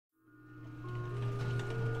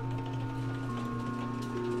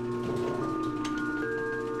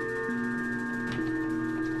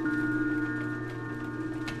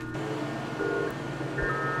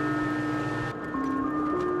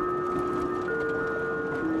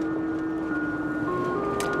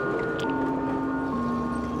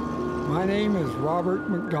My name is Robert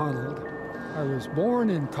McDonald. I was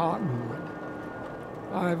born in Cottonwood.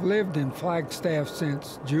 I've lived in Flagstaff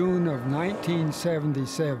since June of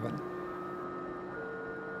 1977.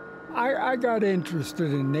 I got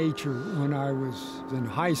interested in nature when I was in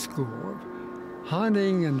high school.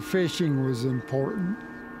 Hunting and fishing was important,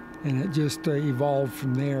 and it just evolved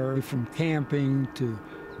from there, from camping to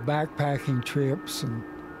backpacking trips. And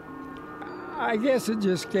I guess it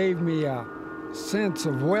just gave me a sense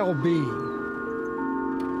of well-being.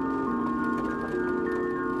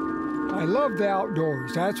 I love the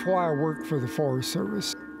outdoors. That's why I worked for the Forest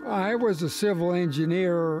Service. I was a civil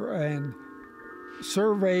engineer and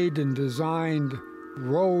surveyed and designed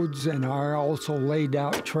roads, and I also laid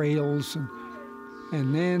out trails,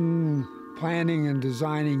 and then planning and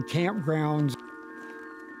designing campgrounds.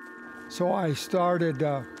 So I started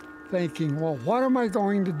thinking, well, what am I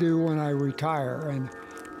going to do when I retire? And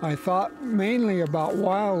I thought mainly about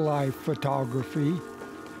wildlife photography.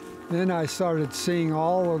 Then I started seeing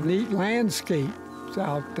all the neat landscapes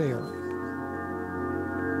out there.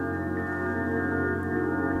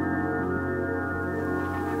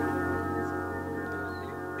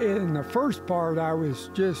 In the first part, I was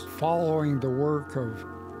just following the work of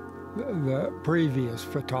the previous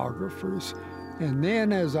photographers. And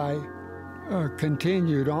then as I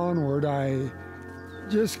continued onward, I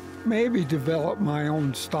just maybe developed my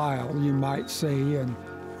own style, you might say.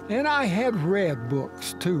 And I had read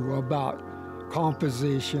books, too, about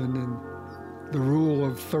composition and the rule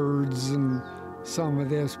of thirds and some of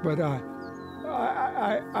this. But I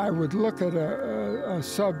would look at a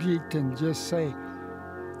subject and just say,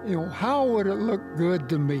 you know, how would it look good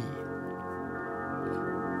to me?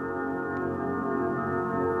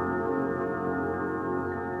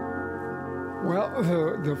 Well,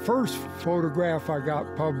 the first photograph I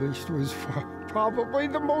got published was probably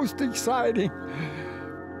the most exciting.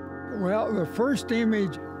 Well, the first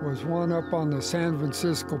image was one up on the San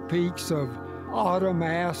Francisco peaks of autumn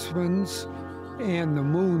aspens, and the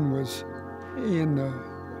moon was in the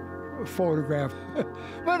photograph.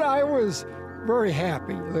 But I was very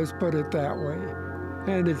happy, let's put it that way,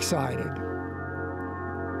 and excited.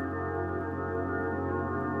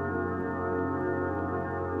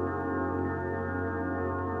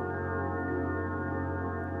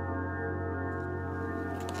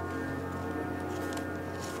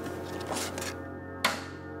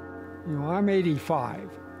 You know, I'm 85,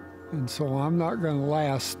 and so I'm not going to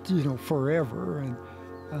last, you know, forever. And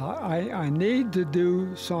I need to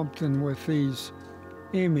do something with these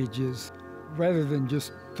images rather than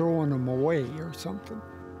just throwing them away or something.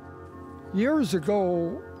 Years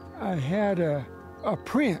ago, I had a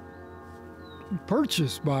print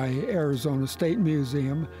purchased by Arizona State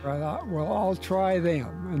Museum. I thought, well, I'll try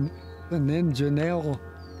them. And then Janelle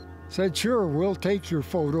said, sure, we'll take your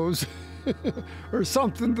photos. Or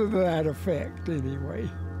something to that effect, anyway.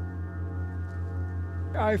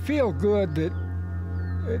 I feel good that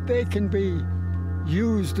they can be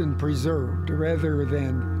used and preserved rather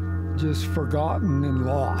than just forgotten and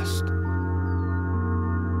lost.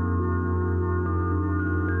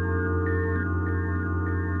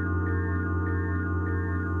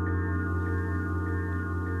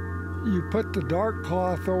 You put the dark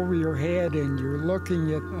cloth over your head and you're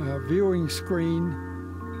looking at a viewing screen,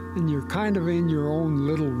 and you're kind of in your own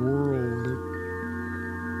little world.